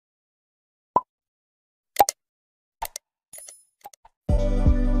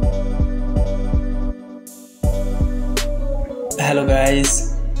Hello guys,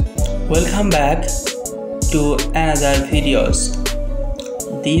 welcome back to another videos.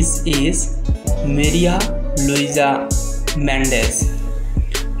 This is Maria Luiza Mendes.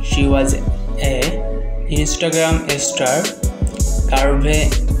 She was a Instagram star, curvy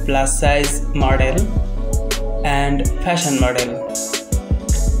plus size model and fashion model.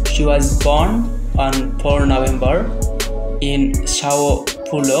 She was born on 4 November in São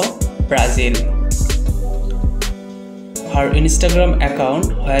Paulo, Brazil. Her Instagram account,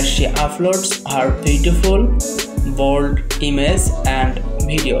 where she uploads her beautiful, bold images and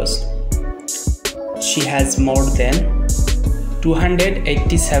videos. She has more than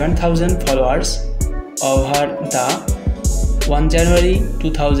 287,000 followers over the 1 January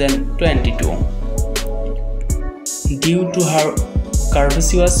 2022. Due to her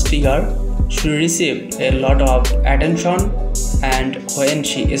curvaceous figure, she received a lot of attention, and when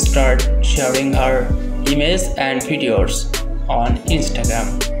she started sharing her images and videos on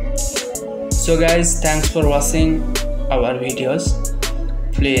Instagram. So guys, thanks for watching our videos.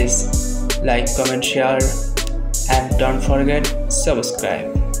 Please like, comment, share and don't forget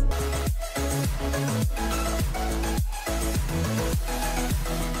subscribe.